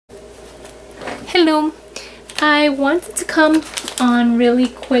Hello, I wanted to come on really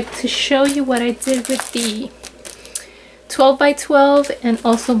quick to show you what I did with the 12 by 12 and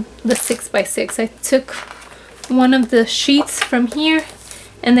also the 6 by 6. I took one of the sheets from here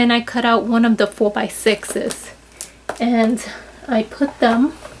and then I cut out one of the 4 by 6s and I put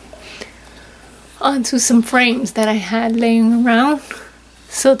them onto some frames that I had laying around.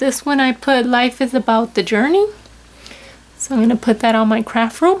 So this one I put "Life is about the journey," so I'm going to put that on my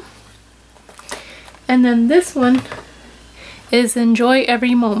craft room. And then this one is "Enjoy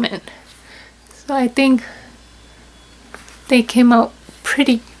every moment." So I think they came out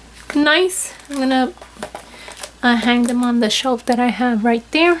pretty nice. I'm gonna hang them on the shelf that I have right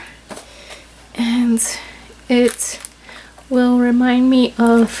there, and it will remind me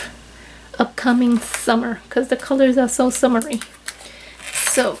of upcoming summer because the colors are so summery.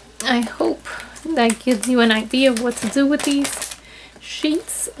 So I hope that gives you an idea of what to do with these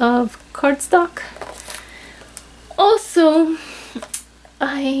sheets of cardstock. Also,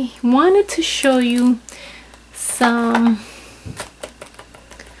 I wanted to show you some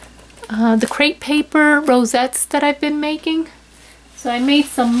the crepe paper rosettes that I've been making. So I made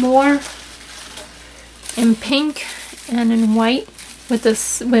some more in pink and in white with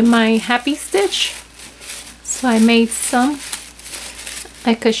this with my Happy Stitch. So I made some.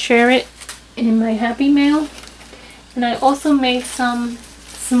 I could share it in my Happy Mail, and I also made some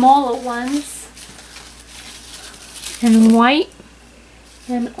smaller ones in white,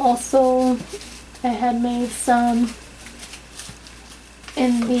 and also I had made some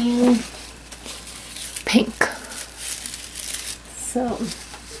in the pink. So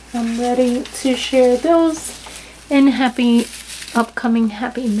I'm ready to share those in upcoming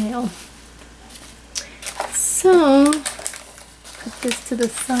Happy Mail. So put this to the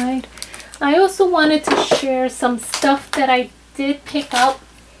side. I also wanted to share some stuff that I did pick up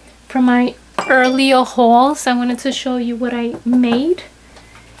from my earlier hauls. I wanted to show you what I made.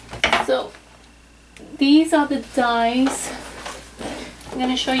 So these are the dies. I'm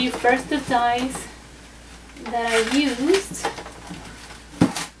going to show you first the dies that I used.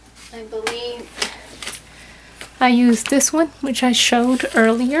 I believe I used this one, which I showed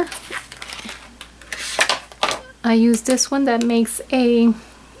earlier. I used this one that makes a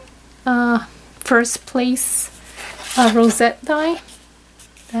first place rosette die.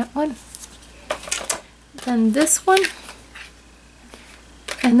 That one. Then this one.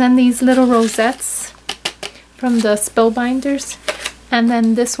 And then these little rosettes from the Spellbinders. And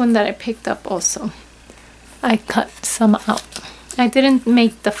then this one that I picked up also. I cut some out. I didn't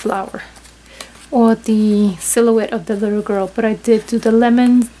make the flower or the silhouette of the little girl, but I did do the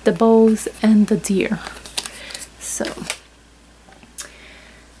lemons, the bows, and the deer. So,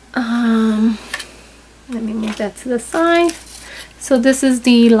 let me move that to the side. So this is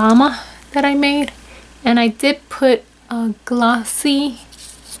the llama that I made, and I did put a glossy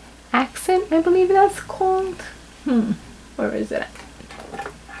accent, I believe that's called. Where is it at?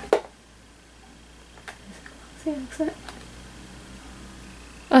 Glossy accent.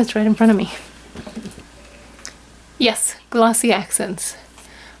 Oh, it's right in front of me. Yes, glossy accents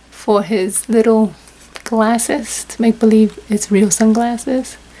for his little glasses to make believe it's real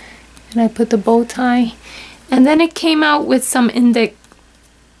sunglasses. And I put the bow tie, and then it came out with some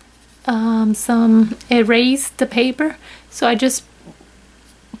some erased the paper, so I just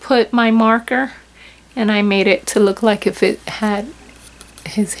put my marker and I made it to look like if it had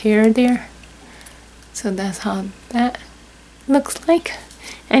his hair there. So that's how that looks like,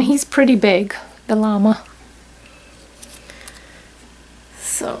 and he's pretty big, the llama.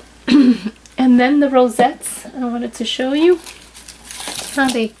 So and then the rosettes, I wanted to show you how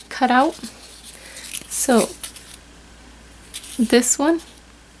they cut out. So this one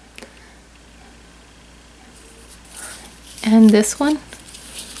and this one,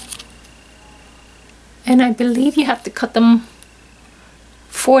 and I believe you have to cut them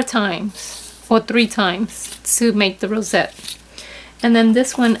 4 times or 3 times to make the rosette. And then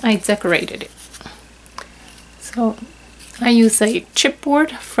this one I decorated it. So I used a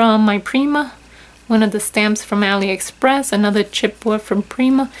chipboard from my Prima, one of the stamps from AliExpress, another chipboard from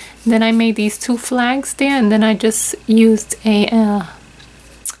Prima. Then I made these 2 flags there, and then I just used a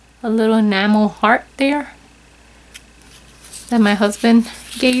little enamel heart there that my husband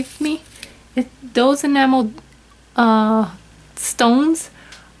gave me. Those enamel stones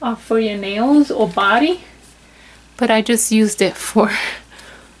are for your nails or body, but I just used it for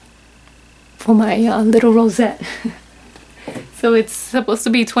my little rosette. So it's supposed to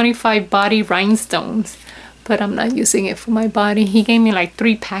be 25 body rhinestones, but I'm not using it for my body. He gave me like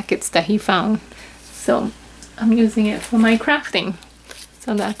 3 packets that he found, so I'm using it for my crafting.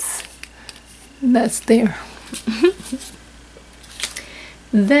 So that's that's there.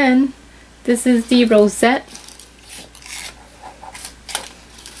 Then this is the rosette.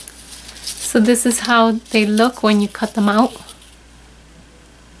 So this is how they look when you cut them out.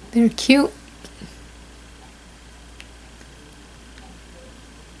 They're cute.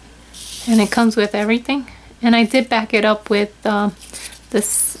 And it comes with everything. And I did back it up with my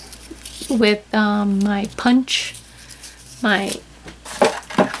punch, my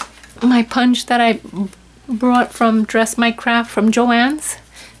punch that I brought from Dress My Craft from Joann's.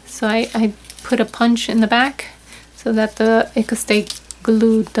 So I put a punch in the back so that it could stay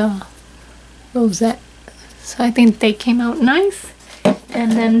glued, the rosette. So I think they came out nice.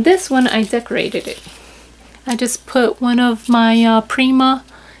 And then this one, I decorated it. I just put one of my Prima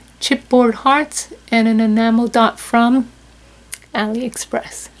chipboard hearts and an enamel dot from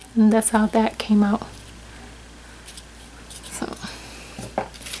AliExpress, and that's how that came out. So,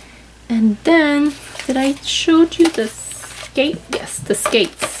 and then did I showed you the skate? Yes, the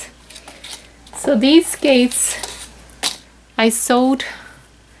skates. So these skates, I sewed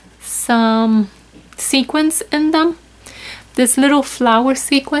some sequins in them. This little flower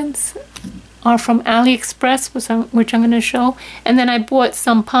sequins are from AliExpress, which I'm going to show. And then I bought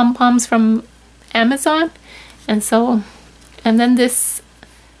some pom-poms from Amazon. And then this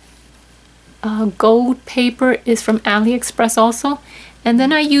gold paper is from AliExpress also. And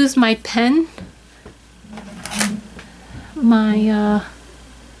then I used my pen, my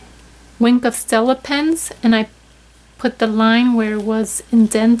Wink of Stella pens, and I put the line where it was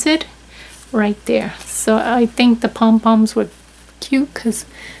indented right there. So I think the pom-poms were cute because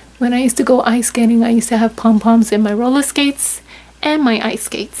when I used to go ice skating, I used to have pom-poms in my roller skates and my ice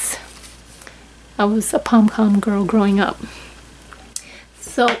skates. I was a pom-pom girl growing up.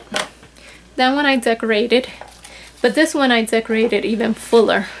 So that one I decorated, but this one I decorated even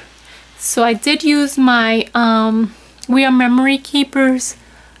fuller. So I did use my We Are Memory Keepers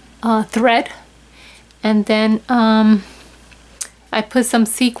thread, and then I put some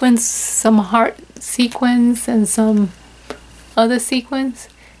sequins, some heart sequins and some other sequins,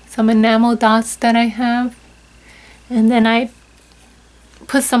 some enamel dots that I have, and then I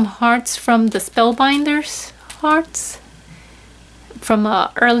put some hearts from the Spellbinders hearts from an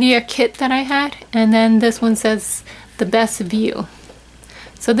earlier kit that I had, and then this one says the best view.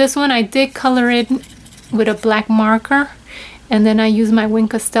 So this one I did color it with a black marker, and then I used my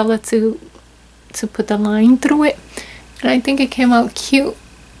Wink of Stella to put the line through it, and I think it came out cute.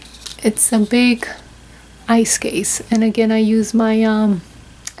 It's a big ice case, and again I use my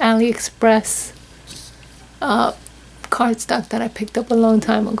AliExpress cardstock that I picked up a long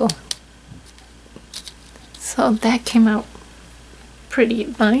time ago. So that came out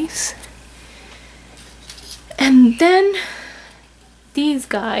pretty nice. And then these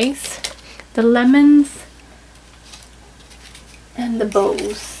guys, the lemons and the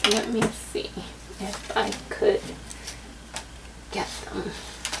bows. Let me see if I could get them.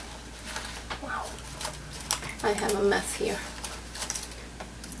 Wow, I have a mess here.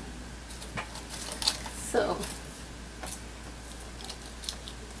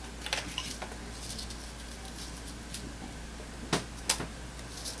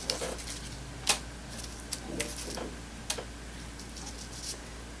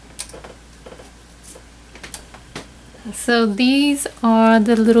 So these are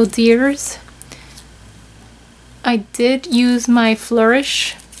the little deers. I did use my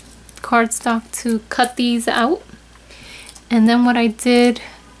Flourish cardstock to cut these out, and then what I did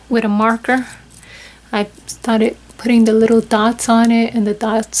with a marker, I started putting the little dots on it, and the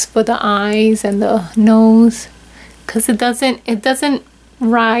dots for the eyes and the nose, because it doesn't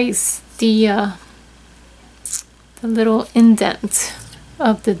rise the little indent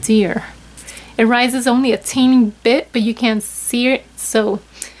of the deer. It rises only a teeny bit, but you can't see it, so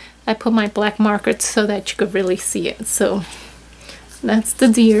I put my black marker so that you could really see it. So that's the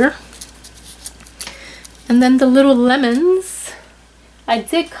deer. And then the little lemons, I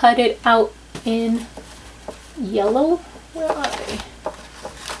did cut it out in yellow. Where are they?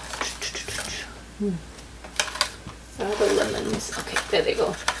 Where are the lemons? Okay, there they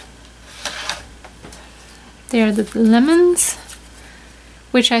go. There are the lemons,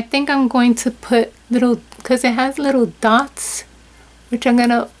 which I think I'm going to put little, because it has little dots, which I'm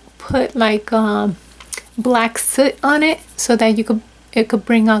gonna put like black soot on it so that it could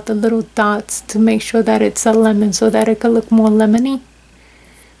bring out the little dots to make sure that it's a lemon, so that it could look more lemony.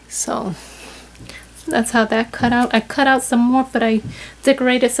 So that's how that cut out. I cut out some more, but I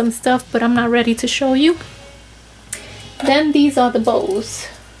decorated some stuff, but I'm not ready to show you. Then these are the bows,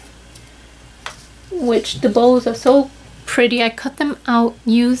 which the bows are so pretty. I cut them out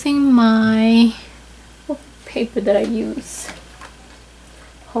using my, what paper did I use?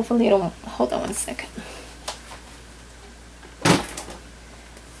 Hopefully it don't, hold on one second.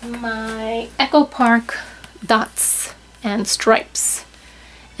 My Echo Park dots and stripes.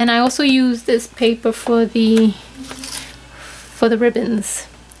 And I also use this paper for the ribbons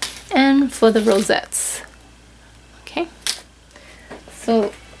and for the rosettes. Okay,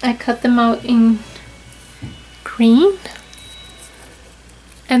 so I cut them out in green,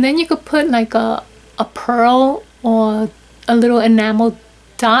 and then you could put like a pearl or a little enamel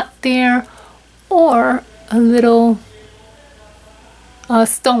dot there, or a little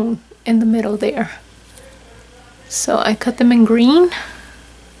stone in the middle there. So I cut them in green.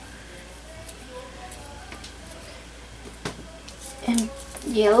 And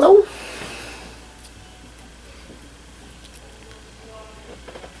yellow.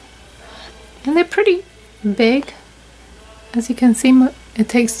 And they're pretty big. As you can see, it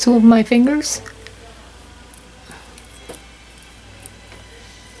takes 2 of my fingers.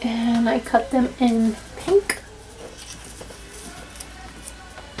 And I cut them in pink.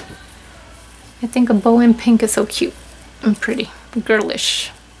 I think a bow in pink is so cute and pretty,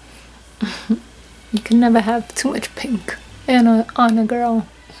 girlish. You can never have too much pink on a girl.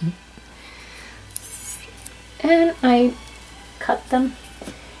 And I cut them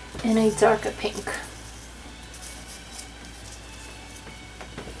in a darker pink.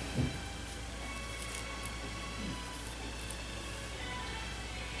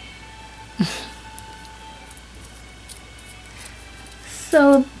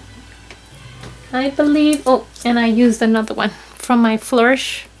 So I believe, oh, and I used another one from my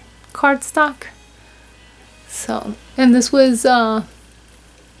Flourish cardstock. So, and this was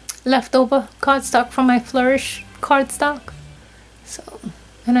leftover cardstock from my Flourish cardstock. So,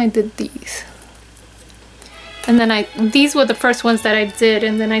 and I did these. And then these were the first ones that I did,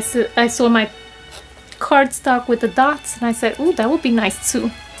 and then I saw my cardstock with the dots, and I said, oh, that would be nice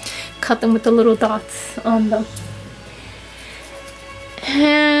too. Cut them with the little dots on them.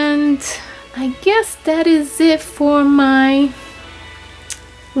 And I guess that is it for my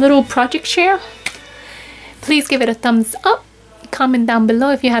little project share. Please give it a thumbs up, comment down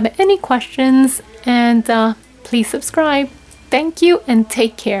below if you have any questions, and please subscribe. Thank you and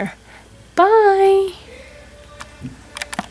take care. Bye.